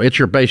 So it's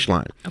your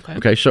baseline.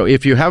 Okay. So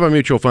if you have a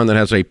mutual fund that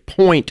has a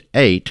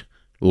 0.8,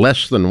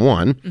 less than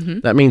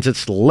 1, that means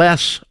it's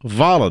less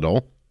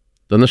volatile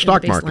than the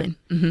stock market.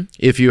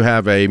 If you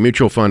have a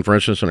mutual fund, for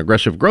instance, an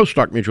aggressive growth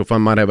stock mutual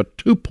fund might have a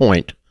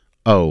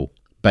 2.0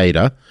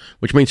 beta,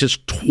 which means it's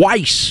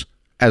twice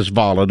as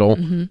volatile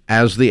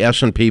as the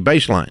S&P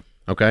baseline,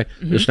 okay?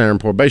 The Standard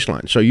 & Poor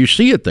baseline. So you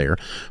see it there,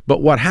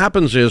 but what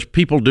happens is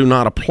people do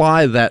not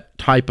apply that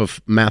type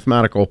of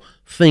mathematical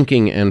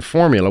thinking and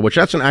formula, which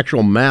that's an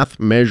actual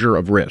math measure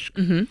of risk.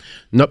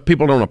 No,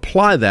 people don't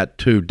apply that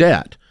to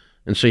debt.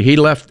 And see, he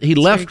left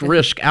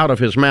risk out of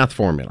his math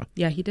formula.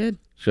 yeah, he did.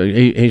 So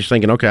he's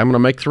thinking, okay, I'm going to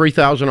make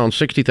 $3,000 on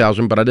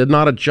 $60,000, but I did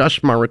not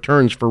adjust my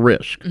returns for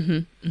risk,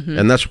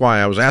 and that's why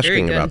I was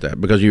asking about that,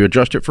 because you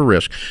adjust it for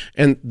risk.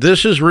 And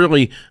this is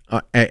really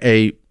an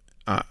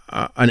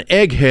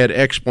egghead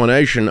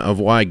explanation of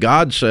why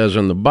God says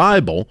in the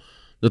Bible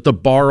that the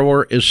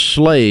borrower is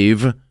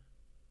slave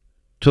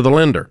to the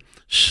lender.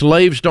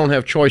 Slaves don't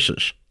have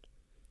choices.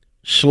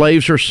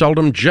 Slaves are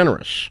seldom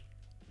generous.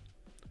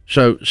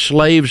 So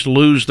slaves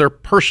lose their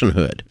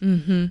personhood.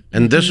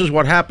 And this is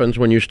what happens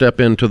when you step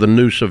into the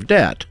noose of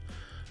debt,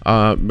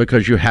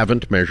 because you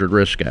haven't measured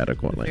risk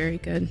adequately. Very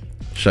good.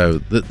 So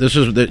this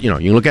is, you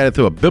can look at it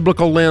through a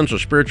biblical lens, a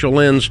spiritual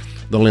lens,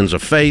 the lens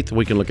of faith.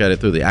 We can look at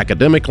it through the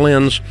academic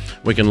lens.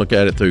 We can look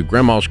at it through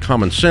Grandma's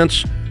common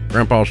sense.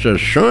 Grandpa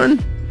says,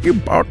 son, you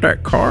bought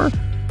that car?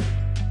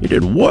 You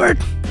did what?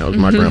 That was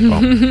my grandpa.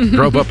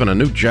 Drove up in a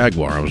new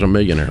Jaguar. I was a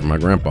millionaire. My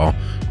grandpa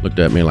looked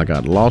at me like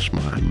I'd lost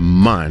my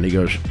mind. He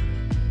goes,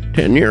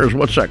 10 years,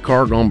 what's that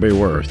car going to be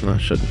worth? And I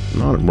said,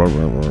 not as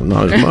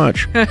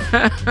much.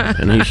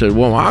 And he said,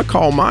 well, I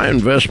call my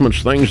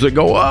investments things that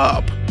go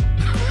up.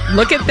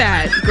 Look at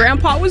that.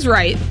 Grandpa was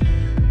right.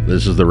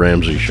 This is The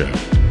Ramsey Show.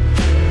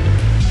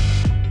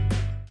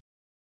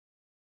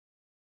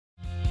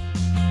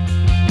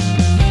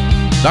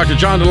 Dr.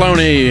 John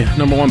Deloney,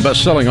 #1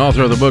 best-selling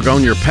author of the book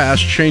Own Your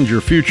Past, Change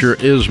Your Future,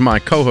 is my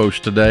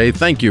co-host today.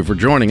 Thank you for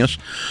joining us.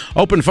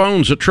 Open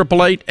phones at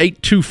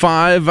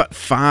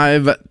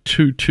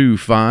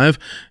 888-825-5225.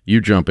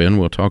 You jump in.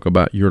 We'll talk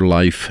about your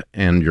life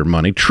and your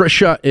money.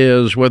 Tricia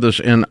is with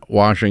us in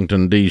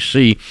Washington,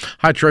 D.C.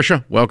 Hi,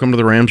 Tricia. Welcome to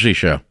The Ramsey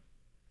Show.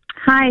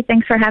 Hi,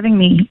 thanks for having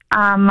me.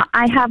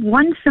 I have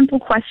one simple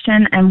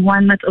question and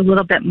one that's a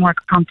little bit more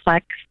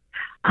complex.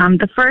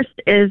 The first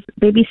is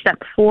baby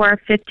step 4,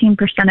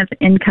 15% of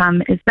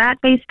income. Is that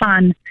based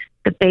on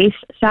the base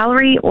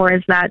salary, or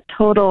is that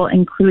total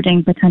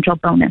including potential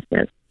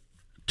bonuses?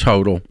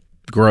 Total,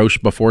 gross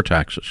before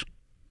taxes.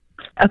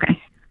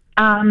 Okay.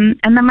 And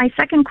then my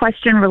second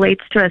question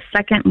relates to a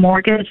second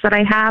mortgage that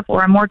I have,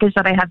 or a mortgage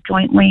that I have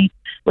jointly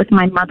with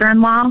my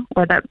mother-in-law,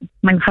 or that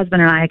my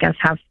husband and I guess,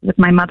 have with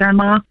my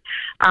mother-in-law,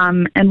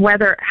 and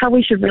how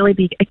we should really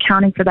be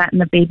accounting for that in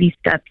the baby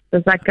steps.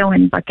 Does that go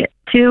in bucket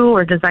 2,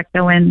 or does that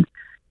go in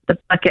the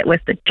bucket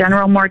with the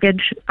general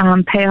mortgage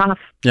payoff?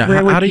 Yeah,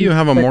 how do you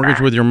have a mortgage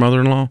with your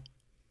mother-in-law?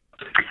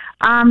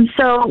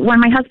 So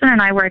when my husband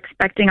and I were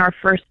expecting our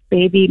first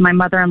baby, my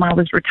mother-in-law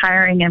was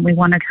retiring, and we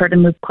wanted her to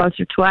move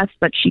closer to us,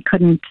 but she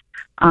couldn't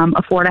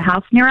afford a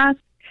house near us.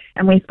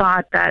 And we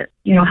thought that,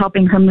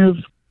 helping her move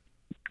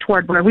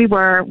toward where we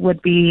were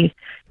would be,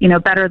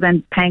 better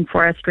than paying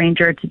for a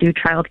stranger to do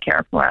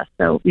childcare for us.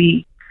 So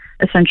we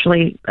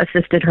essentially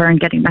assisted her in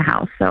getting the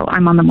house. So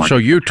I'm on the mortgage. So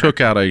you took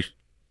out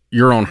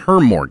you're on her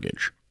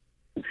mortgage.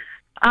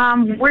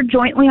 We're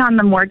jointly on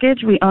the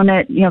mortgage. We own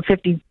it,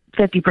 50%.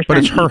 But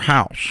it's her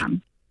house.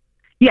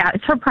 Yeah,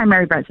 it's her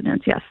primary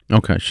residence, yes.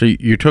 Okay, so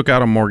you took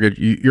out a mortgage.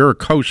 You're a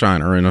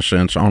co-signer, in a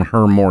sense, on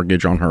her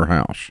mortgage on her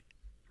house.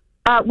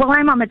 Well,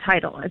 I'm on the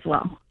title as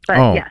well.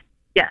 But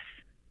yes.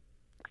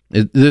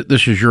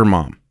 This is your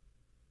mom?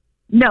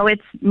 No,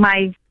 it's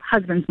my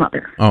husband's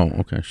mother. Oh,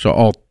 okay. So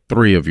all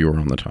three of you are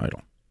on the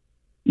title?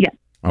 Yeah.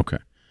 Okay.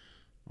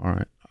 All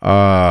right.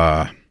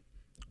 All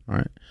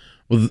right.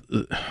 Well,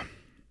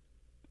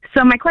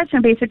 so my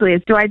question basically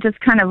is, do I just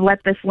kind of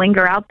let this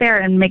linger out there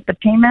and make the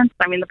payments?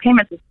 I mean, the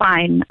payments is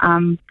fine.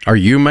 Are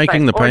you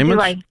making the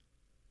payments?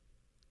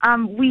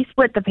 We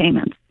split the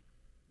payments.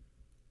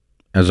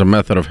 As a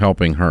method of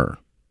helping her?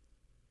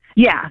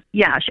 Yeah.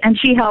 And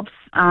she helps.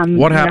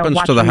 What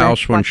happens to the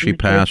house when she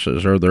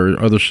passes? Are there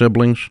other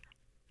siblings?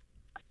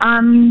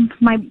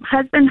 My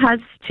husband has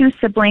 2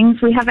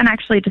 siblings. We haven't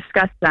actually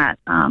discussed that.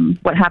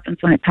 What happens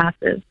when it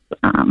passes?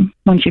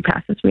 When she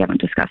passes, we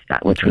haven't discussed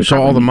that. So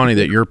all the money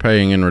that you're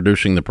paying in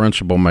reducing the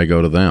principal may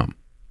go to them.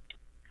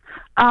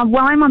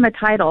 Well, I'm on the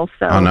title,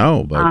 so I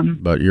know,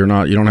 but you're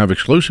not. You don't have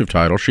exclusive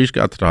title. She's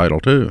got the title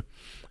too,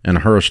 and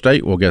her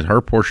estate will get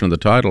her portion of the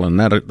title, and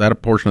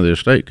that portion of the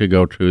estate could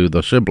go to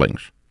the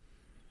siblings.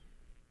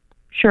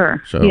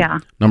 Sure. So, yeah.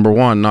 Number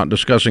one, not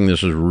discussing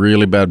this is a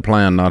really bad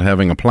plan. Not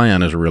having a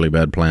plan is a really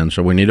bad plan.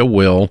 So we need a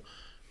will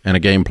and a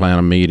game plan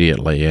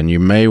immediately. And you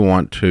may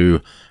want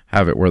to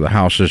have it where the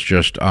house is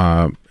just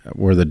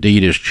where the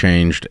deed is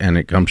changed and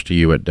it comes to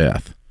you at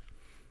death.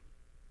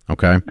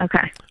 Okay.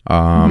 Okay.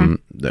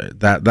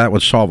 That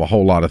would solve a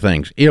whole lot of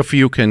things. If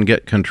you can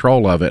get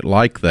control of it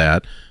like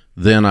that,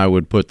 then I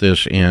would put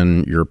this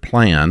in your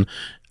plan.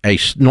 A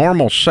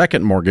normal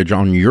second mortgage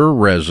on your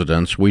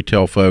residence, we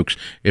tell folks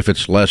if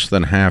it's less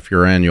than half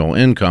your annual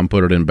income,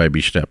 put it in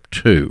baby step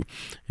 2.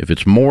 If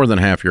it's more than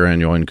half your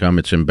annual income,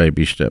 it's in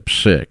baby step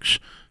 6.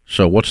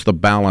 So what's the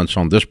balance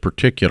on this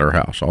particular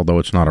house, although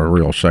it's not a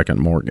real second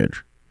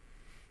mortgage?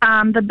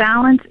 The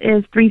balance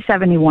is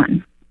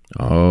 $371.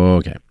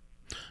 Okay.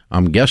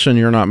 I'm guessing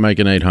you're not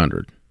making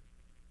 $800.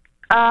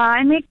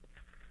 I make,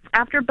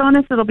 after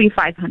bonus, it'll be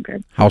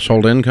 $500.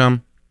 Household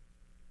income?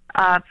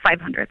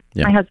 $500.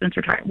 Yeah. My husband's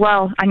retired.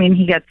 Well, I mean,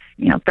 he gets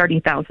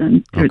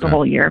 $30,000 through the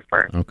whole year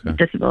for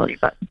disability.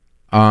 But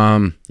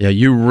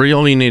you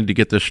really need to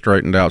get this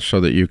straightened out so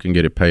that you can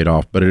get it paid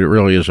off. But it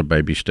really is a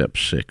baby step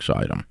 6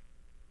 item.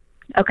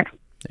 Okay.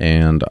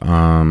 And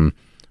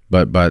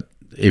but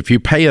if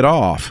you pay it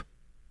off,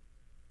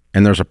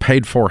 and there's a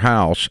paid for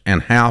house,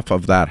 and half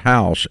of that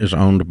house is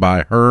owned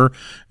by her,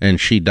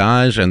 and she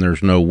dies, and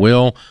there's no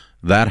will,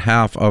 that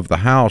half of the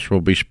house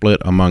will be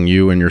split among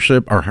you and your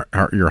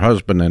your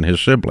husband and his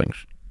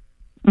siblings.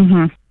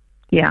 Mm-hmm.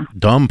 Yeah.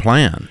 Dumb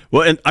plan.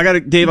 Well,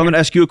 and Dave, I'm going to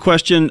ask you a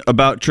question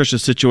about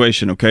Trisha's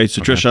situation. Okay,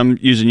 so Trisha, I'm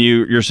using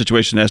your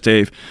situation to ask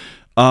Dave.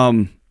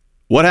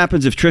 What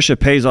happens if Trisha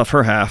pays off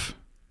her half,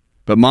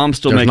 but mom's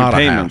still making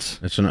payments?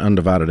 It's an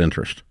undivided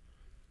interest.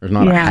 There's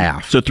not a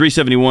half. So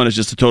 371 is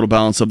just the total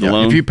balance of the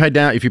loan. If you pay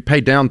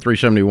down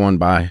 371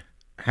 by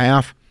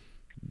half,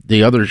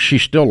 the other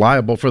she's still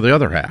liable for the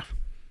other half.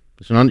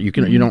 It's not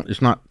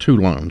 2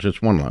 loans;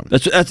 it's 1 loan.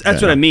 That's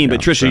what I mean.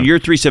 But Trisha, your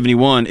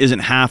 371 isn't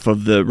half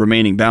of the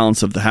remaining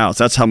balance of the house.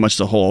 That's how much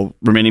the whole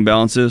remaining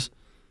balance is.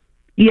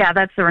 Yeah,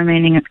 that's the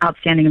remaining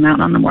outstanding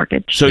amount on the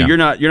mortgage. So you're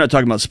not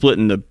talking about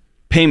splitting the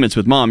payments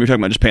with mom. You're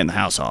talking about just paying the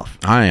house off.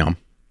 I am.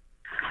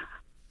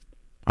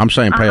 I'm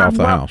saying pay off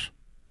the house,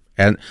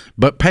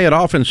 but pay it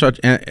off in such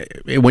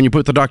when you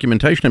put the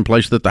documentation in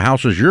place that the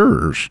house is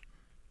yours.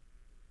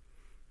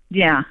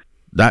 Yeah.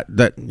 That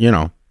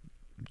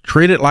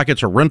treat it like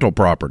it's a rental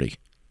property,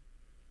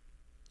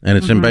 and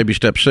it's in baby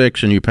step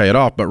 6, and you pay it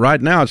off. But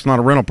right now, it's not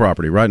a rental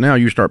property. Right now,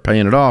 you start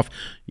paying it off,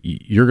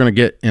 you're going to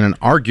get in an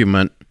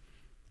argument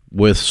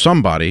with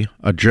somebody,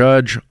 a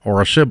judge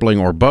or a sibling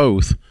or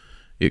both,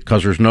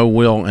 because there's no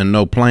will and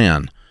no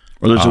plan.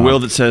 Or there's a will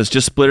that says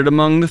just split it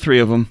among the 3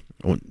 of them.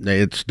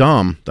 It's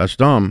dumb. That's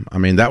dumb. I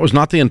mean, that was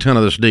not the intent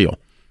of this deal.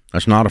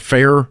 That's not a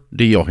fair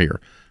deal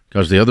here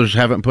because the others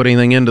haven't put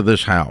anything into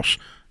this house.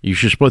 You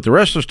should split the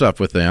rest of the stuff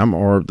with them,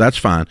 or that's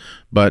fine.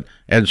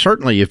 And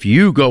certainly if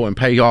you go and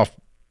pay off,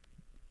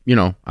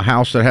 a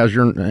house that has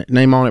your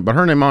name on it, but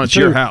her name on it too. It's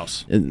your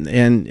house. And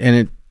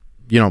it,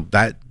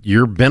 that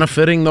you're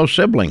benefiting those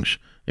siblings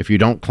if you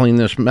don't clean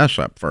this mess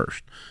up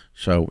first.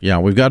 So yeah,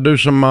 we've got to do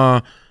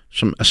some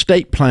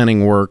estate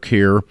planning work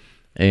here,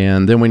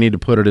 and then we need to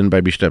put it in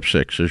baby step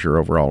 6 is your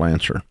overall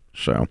answer.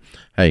 So,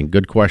 hey,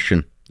 good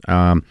question.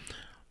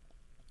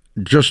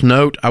 Just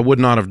note, I would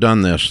not have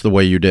done this the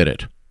way you did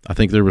it. I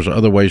think there was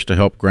other ways to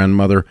help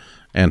grandmother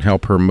and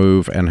help her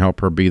move and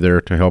help her be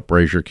there to help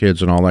raise your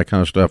kids and all that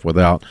kind of stuff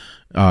without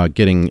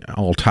getting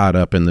all tied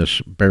up in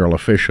this barrel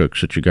of fish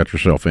hooks that you got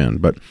yourself in.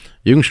 But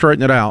you can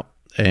straighten it out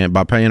and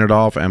by paying it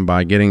off and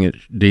by getting it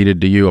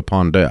deeded to you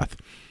upon death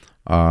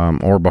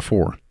or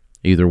before.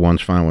 Either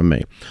one's fine with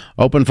me.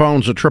 Open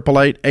phones at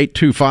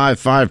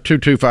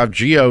 888-825-5225.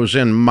 Gio's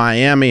in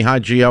Miami. Hi,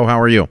 Gio. How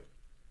are you?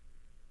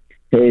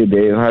 Hey,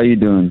 Dave. How you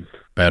doing?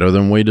 Better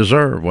than we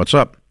deserve. What's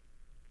up?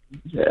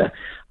 Yeah.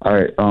 All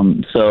right.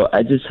 So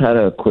I just had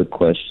a quick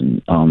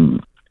question.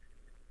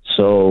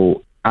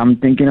 So I'm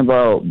thinking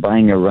about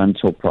buying a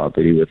rental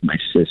property with my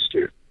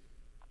sister.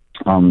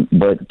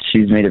 But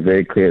she's made it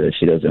very clear that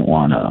she doesn't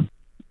want a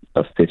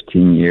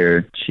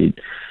 15-year.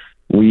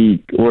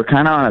 We're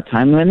kind of on a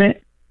time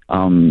limit.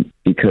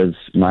 Because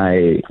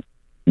my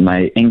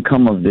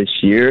income of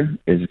this year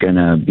is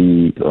gonna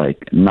be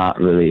like not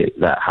really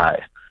that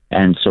high,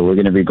 and so we're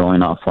gonna be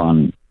going off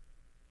on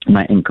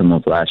my income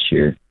of last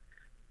year.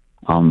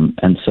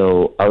 And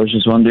so I was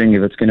just wondering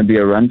if it's gonna be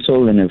a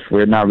rental and if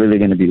we're not really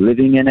gonna be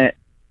living in it,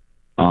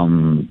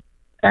 and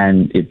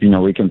if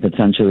we can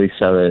potentially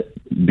sell it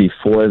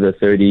before the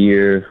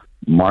 30-year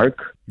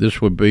mark. This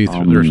would be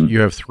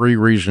you have 3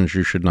 reasons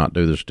you should not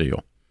do this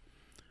deal.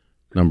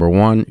 Number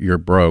 1, you're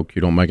broke.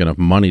 You don't make enough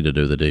money to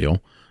do the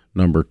deal.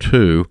 Number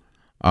 2,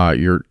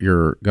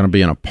 you're going to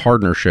be in a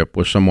partnership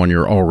with someone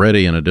you're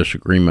already in a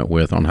disagreement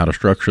with on how to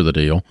structure the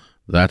deal.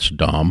 That's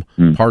dumb.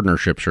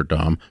 Partnerships are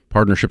dumb.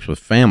 Partnerships with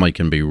family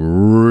can be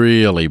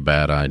really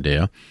bad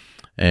idea.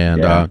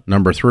 And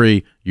number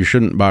 3, you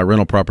shouldn't buy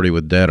rental property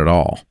with debt at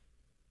all.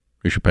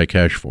 You should pay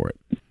cash for it.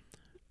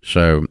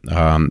 So,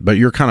 but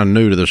you're kind of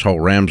new to this whole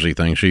Ramsey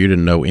thing, so you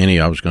didn't know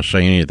I was going to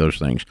say any of those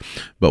things.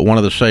 But one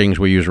of the sayings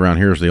we use around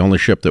here is the only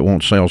ship that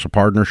won't sail is a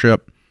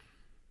partnership.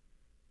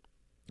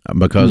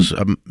 Because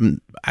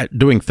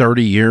doing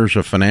 30 years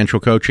of financial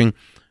coaching,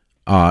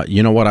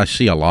 you know what I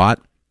see a lot?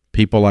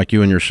 People like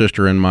you and your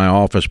sister in my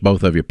office,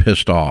 both of you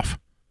pissed off.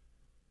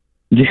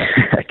 Yeah,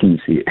 I can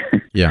see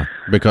it. Yeah,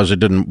 because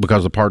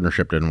the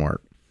partnership didn't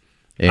work.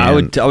 And I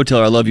would tell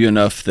her I love you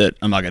enough that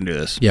I'm not going to do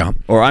this. Yeah.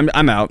 Or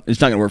I'm out.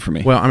 It's not going to work for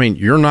me. Well, I mean,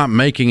 you're not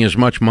making as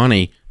much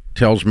money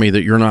tells me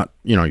that you're not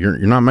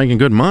making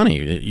good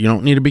money. You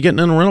don't need to be getting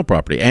in a rental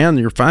property, and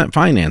you're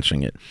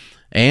financing it.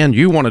 And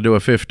you want to do a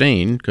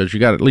 15 because you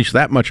got at least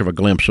that much of a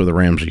glimpse of the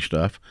Ramsey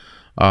stuff.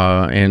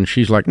 And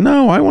she's like,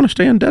 no, I want to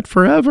stay in debt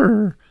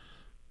forever.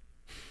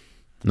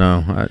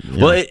 No.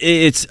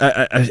 It's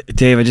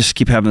Dave, I just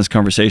keep having this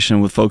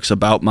conversation with folks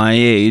about my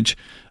age,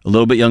 a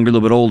little bit younger, a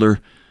little bit older,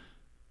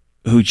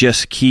 who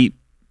just keep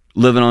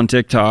living on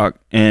TikTok,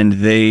 and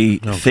they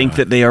think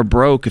that they are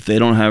broke if they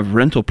don't have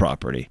rental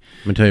property.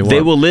 Let me tell you what.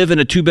 They will live in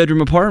a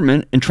 2-bedroom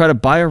apartment and try to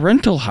buy a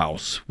rental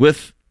house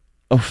with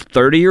a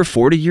 30 or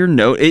 40-year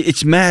note.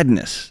 It's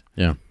madness.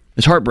 Yeah.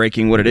 It's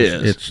heartbreaking what it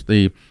is.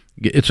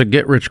 It's a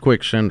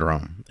get-rich-quick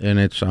syndrome, and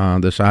it's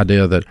this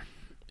idea that,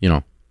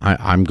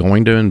 I'm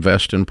going to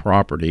invest in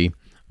property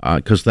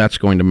because that's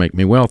going to make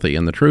me wealthy.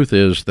 And the truth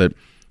is that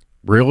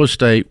real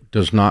estate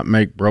does not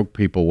make broke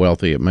people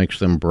wealthy. It makes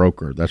them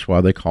broker. That's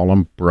why they call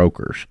them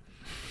brokers.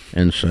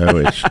 And so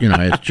it's,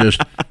 it's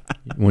just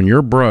when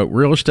you're broke,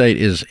 real estate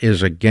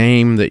is a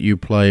game that you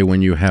play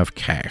when you have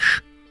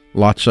cash,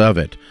 lots of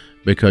it,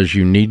 because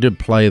you need to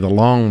play the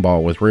long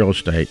ball with real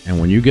estate.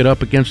 And when you get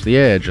up against the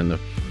edge and the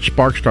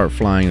sparks start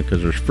flying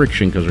because there's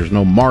friction, because there's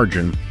no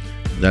margin,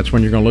 that's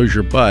when you're going to lose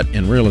your butt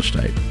in real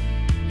estate.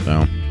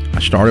 So I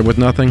started with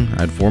nothing.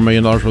 I had $4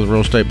 million worth of real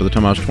estate by the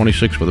time I was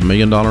 26 with $1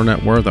 million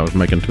net worth. I was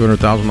making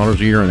 $200,000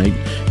 a year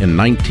in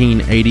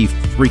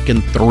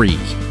 1983.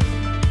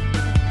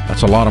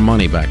 That's a lot of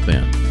money back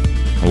then.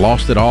 I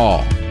lost it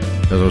all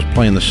because I was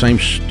playing the same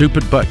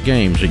stupid butt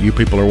games that you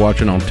people are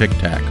watching on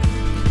TikTok.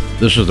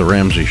 This is The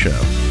Ramsey Show.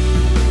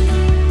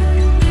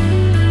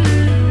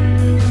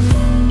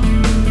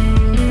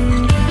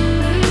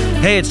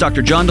 Hey, it's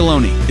Dr. John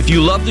Deloney. If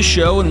you love the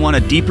show and want a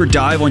deeper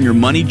dive on your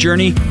money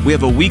journey, we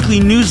have a weekly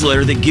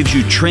newsletter that gives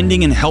you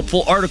trending and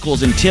helpful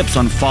articles and tips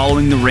on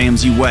following the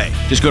Ramsey way.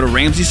 Just go to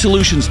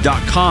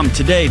RamseySolutions.com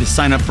today to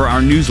sign up for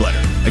our newsletter.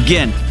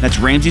 Again, that's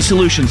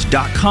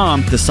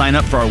RamseySolutions.com to sign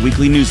up for our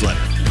weekly newsletter.